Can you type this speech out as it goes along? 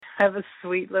I have a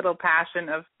sweet little passion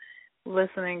of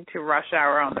listening to Rush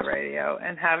Hour on the radio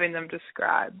and having them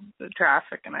describe the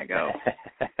traffic, and I go,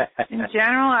 in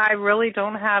general, I really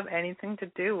don't have anything to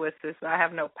do with this. I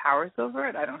have no powers over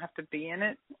it. I don't have to be in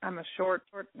it. I'm a short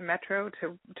metro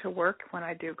to work when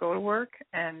I do go to work,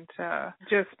 and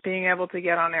just being able to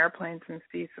get on airplanes and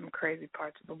see some crazy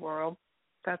parts of the world,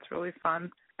 that's really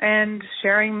fun. And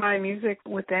sharing my music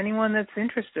with anyone that's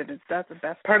interested, that's the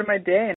best part of my day.